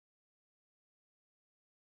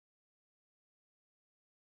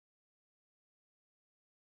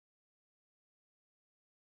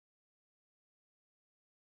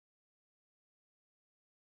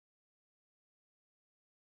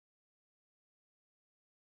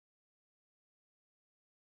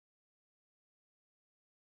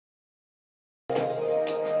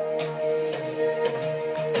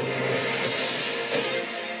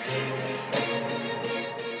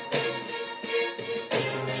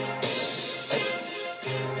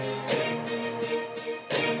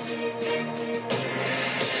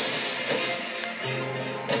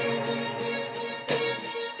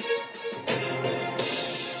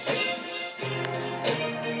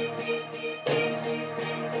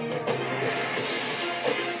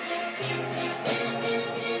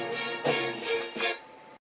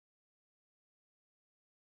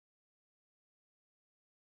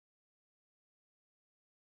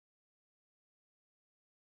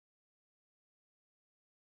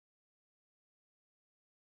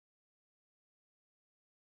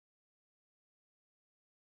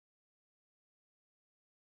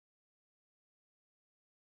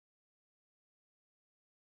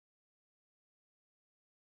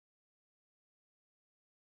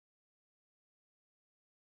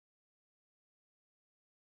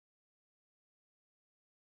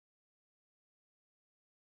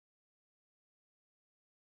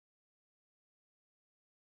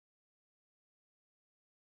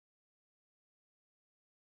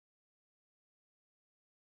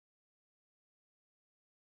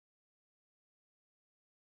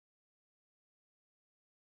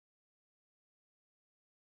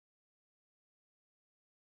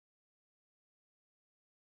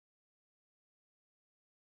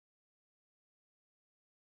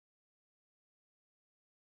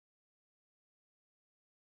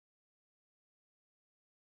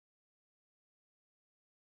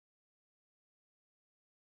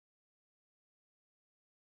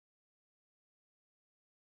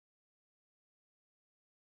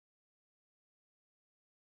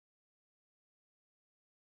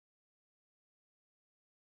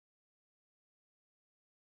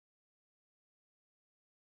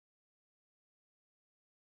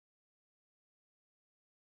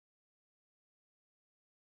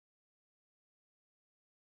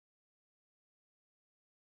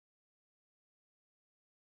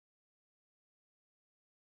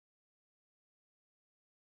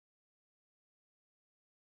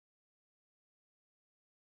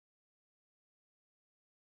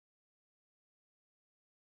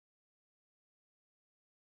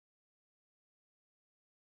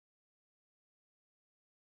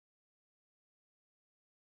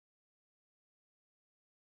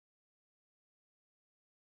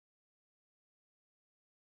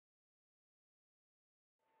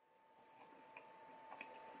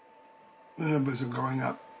The numbers are going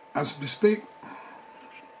up as we speak.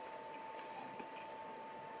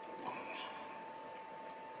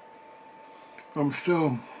 I'm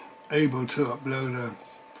still able to upload a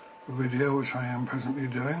video, which I am presently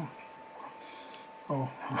doing. Oh,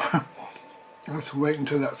 I have to wait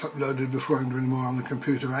until that's uploaded before I can do any more on the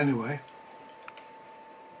computer anyway.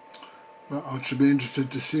 But I should be interested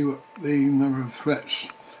to see what the number of threats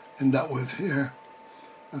end up with here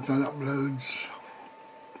as that uploads.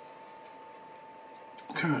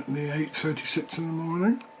 Currently 8:36 in the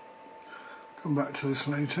morning. Come back to this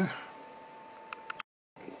later.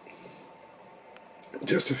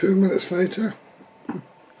 Just a few minutes later.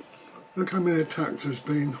 Look how many attacks there's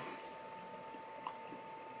been.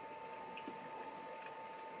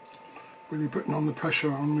 Really putting on the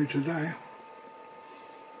pressure on me today.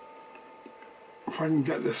 If I can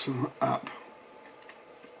get this one up,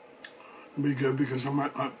 it'll be good, because I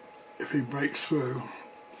might not, if he breaks through,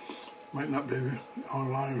 might not be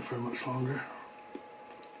online for much longer.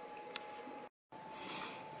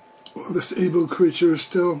 Well, this evil creature is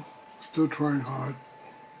still trying hard.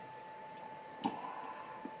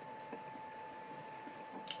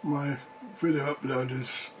 My video upload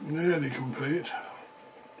is nearly complete.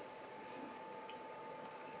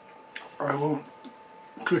 I will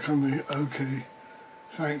click on the OK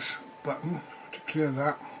thanks button to clear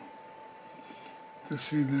that, to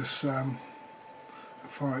see this how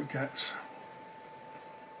far it gets.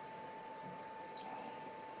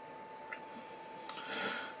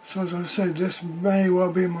 So as I said, this may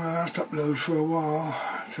well be my last upload for a while,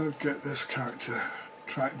 to get this character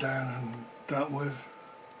tracked down and dealt with.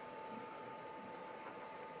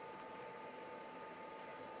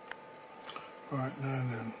 Right, now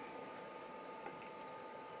then,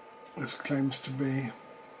 this claims to be,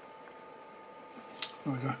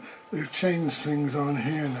 oh God, they've changed things on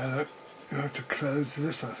here now that you have to close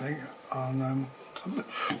this, I think, on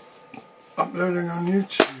uploading on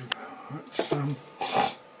YouTube. Let's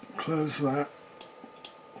close that.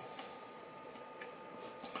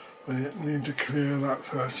 We need to clear that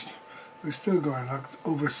first. We're still going like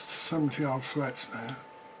over 70 odd threats now.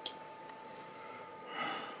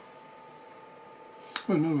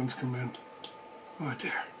 Oh, no one's come in. Oh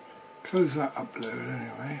dear. Close that upload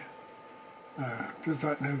anyway. Does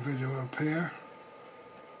that new video appear?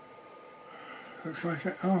 Looks like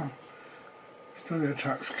it. Oh, still the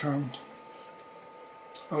attacks come.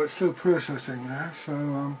 Oh, it's still processing there,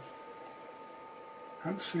 so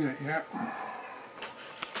can't see it yet.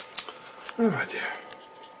 Oh dear.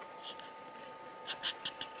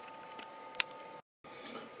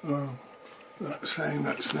 Oh, that's saying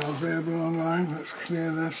that's now available online. Let's clear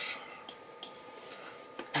this.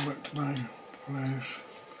 Go back to my place.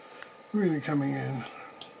 Really coming in.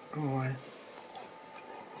 Oh,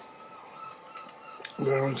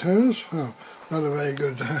 there it is. Oh, not a very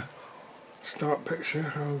good start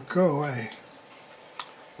picture. Oh, go away.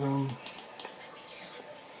 Let's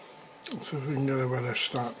see if we can get a better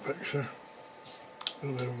start picture.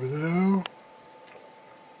 And there we go.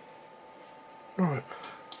 Oh,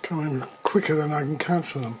 coming quicker than I can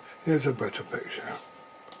cancel them. Here's a better picture.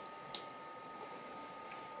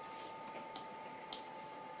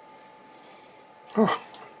 Oh.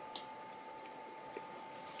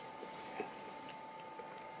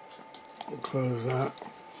 We'll close that.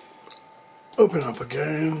 Open up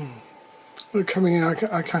again. They're coming in. I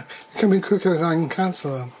can't. They're coming quicker than I can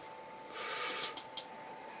cancel them.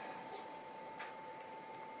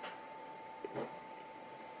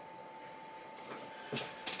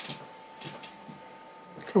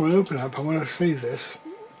 Come on, open up. I want to see this.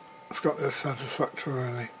 It's got this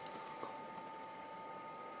satisfactorily.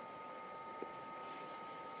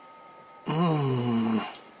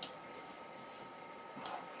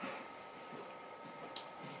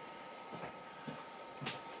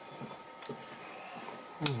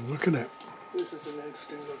 Look at it. This is an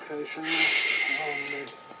interesting location.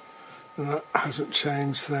 And that hasn't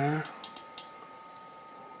changed there.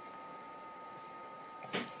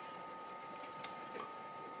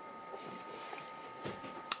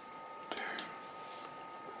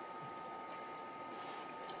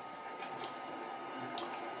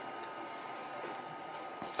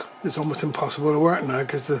 It's almost impossible to work now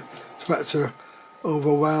because the threats are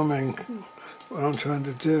overwhelming what I'm trying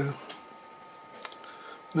to do.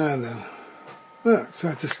 Now then, look, so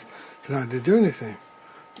I just can hardly do anything.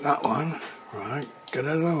 That one, right, get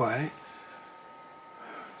out of the way.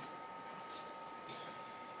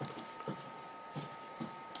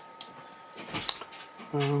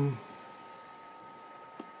 Well,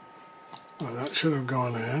 that should have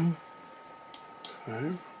gone in.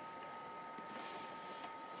 So,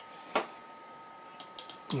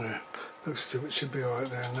 yeah, Looks as if it should be alright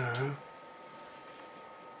there now.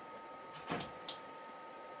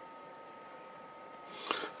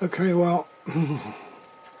 Okay, well, I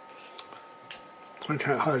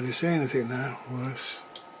can't hardly see anything now. Worse.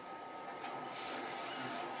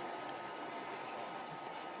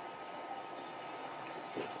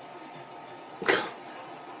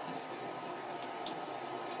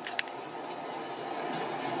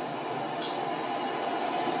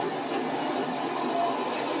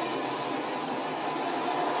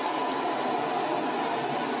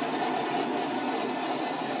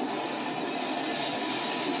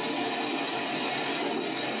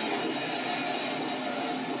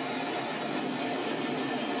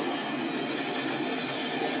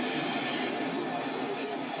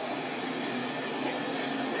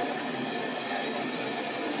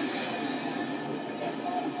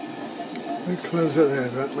 We close it there,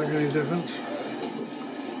 does that make any difference?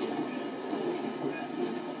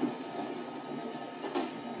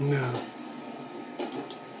 No.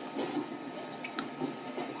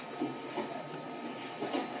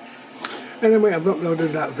 Anyway, I've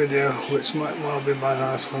uploaded that video, which might well be my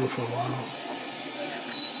last one for a while.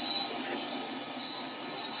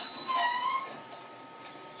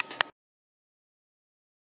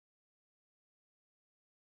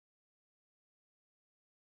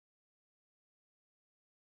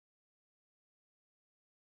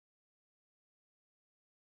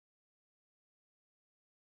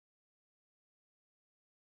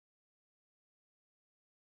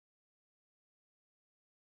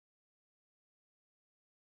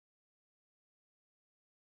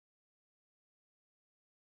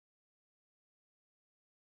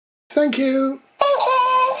 Thank you!